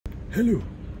Hello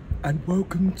and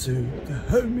welcome to the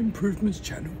Home Improvements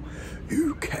Channel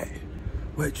UK,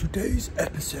 where today's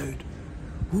episode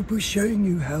will be showing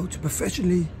you how to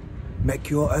professionally make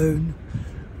your own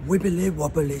wibbly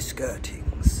wobbly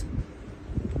skirtings.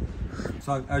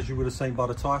 So as you would have seen by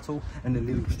the title and the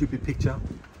little stupid picture,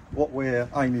 what we're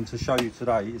aiming to show you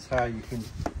today is how you can...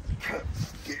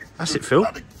 That's it, Phil.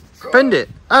 Bend it.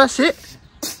 That's it.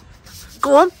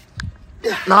 Go on.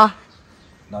 Nah.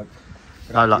 No.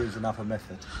 No luck. Use another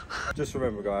method. Just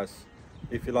remember, guys,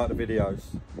 if you like the videos,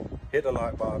 hit the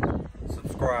like button,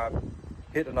 subscribe,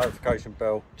 hit the notification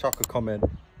bell, chuck a comment,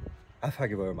 and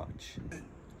thank you very much.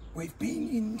 We've been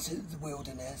into the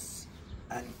wilderness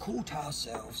and caught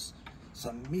ourselves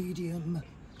some medium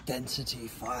density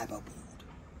fiberboard,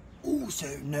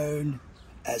 also known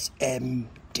as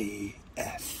MDF.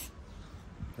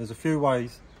 There's a few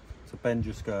ways to bend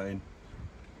your skirting.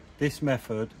 This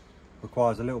method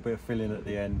requires a little bit of filling at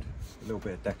the end, a little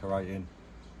bit of decorating,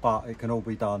 but it can all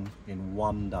be done in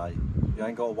one day. You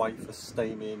ain't got to wait for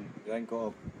steaming, you ain't got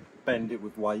to bend it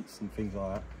with weights and things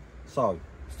like that. So,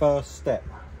 first step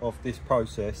of this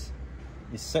process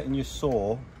is setting your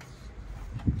saw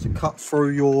to cut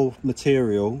through your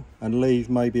material and leave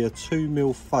maybe a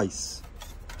 2mm face.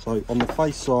 So on the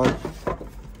face side,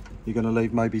 you're going to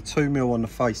leave maybe 2mm on the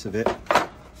face of it,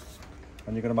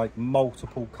 and you're going to make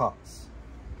multiple cuts.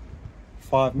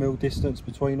 5mm distance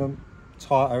between them,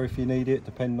 tighter if you need it,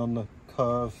 depending on the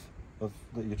curve that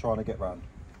you're trying to get round.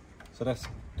 So let's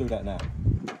do that now.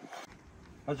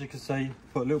 As you can see,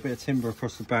 put a little bit of timber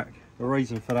across the back. The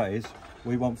reason for that is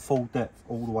we want full depth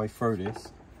all the way through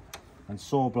this, and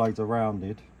saw blades are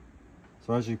rounded.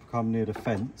 So as you come near the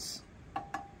fence,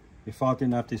 if I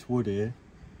didn't have this wood here,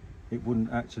 it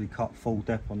wouldn't actually cut full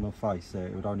depth on the face there,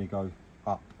 it would only go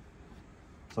up.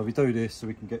 So we do this so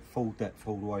we can get full depth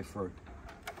all the way through.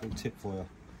 Little tip for you.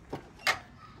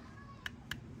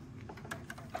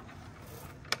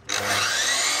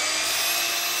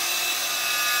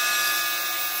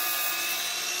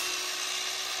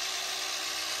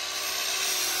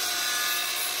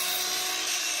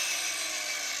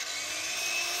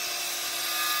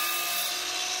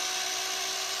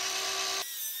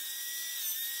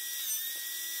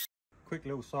 Quick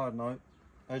little side note,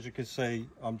 as you can see,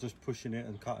 I'm just pushing it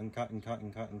and cutting.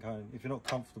 If you're not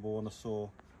comfortable on a saw,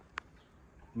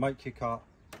 make your cut,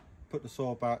 put the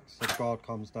saw back so the guard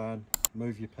comes down,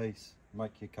 move your piece,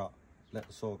 make your cut, let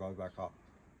the saw go back up.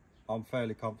 I'm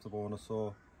fairly comfortable on a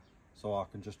saw, so I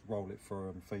can just roll it through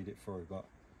and feed it through, but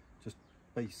just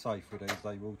be safe with these,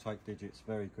 they will take digits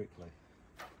very quickly.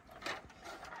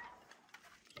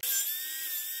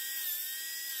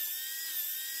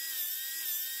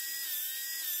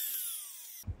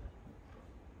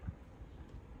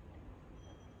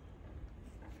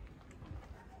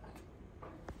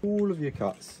 All of your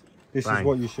cuts, this is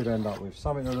what you should end up with.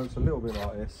 Something that looks a little bit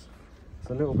like this.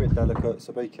 It's a little bit delicate,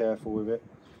 so be careful with it.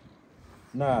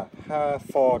 Now, how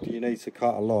far do you need to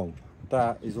cut along?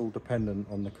 That is all dependent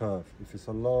on the curve. If it's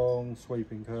a long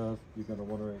sweeping curve, you're going to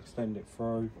want to extend it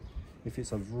through. If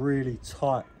it's a really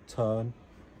tight turn,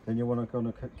 then you're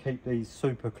going to keep these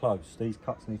super close. These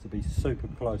cuts need to be super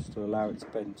close to allow it to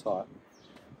bend tight.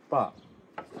 But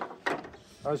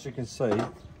as you can see,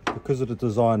 because of the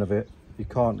design of it, you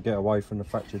can't get away from the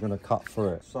fact you're going to cut through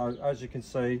it. So as you can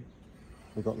see,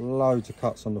 we've got loads of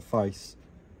cuts on the face.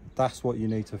 That's what you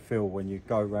need to feel when you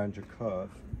go around your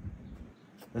curve.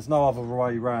 There's no other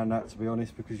way around that, to be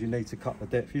honest, because you need to cut the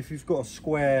depth. If you've got a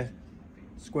square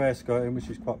skirting, which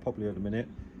is quite popular at the minute,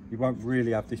 you won't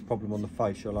really have this problem on the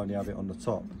face, you'll only have it on the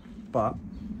top. But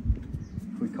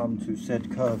if we come to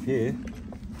said curve here,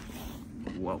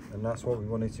 whoa, and that's what we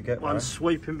wanted to get one right.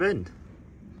 sweeping bend.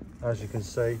 As you can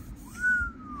see,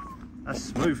 that's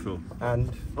smooth, Phil.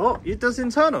 And oh, it does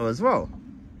internal as well.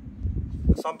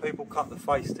 Some people cut the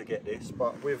face to get this,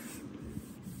 but with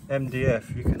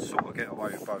MDF you can sort of get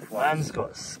away with both ways. Man's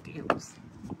got skills.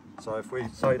 So if we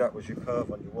say that was your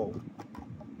curve on your wall,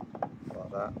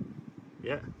 like that.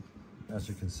 Yeah. As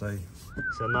you can see,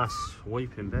 it's a nice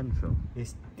sweeping bend, Phil.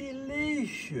 It's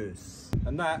delicious.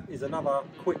 And that is another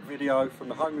quick video from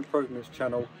the Home Improvements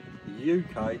Channel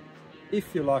UK.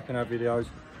 If you're liking our videos,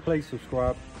 please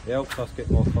subscribe. It helps us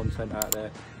get more content out there.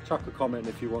 Chuck a comment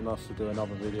if you want us to do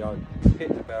another video.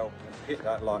 Hit the bell and hit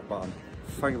that like button.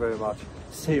 Thank you very much.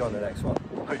 See you on the next one.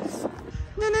 Peace.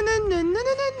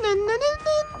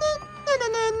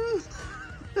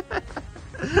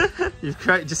 You've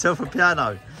created yourself a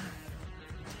piano.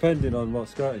 Depending on what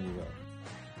skirting you got.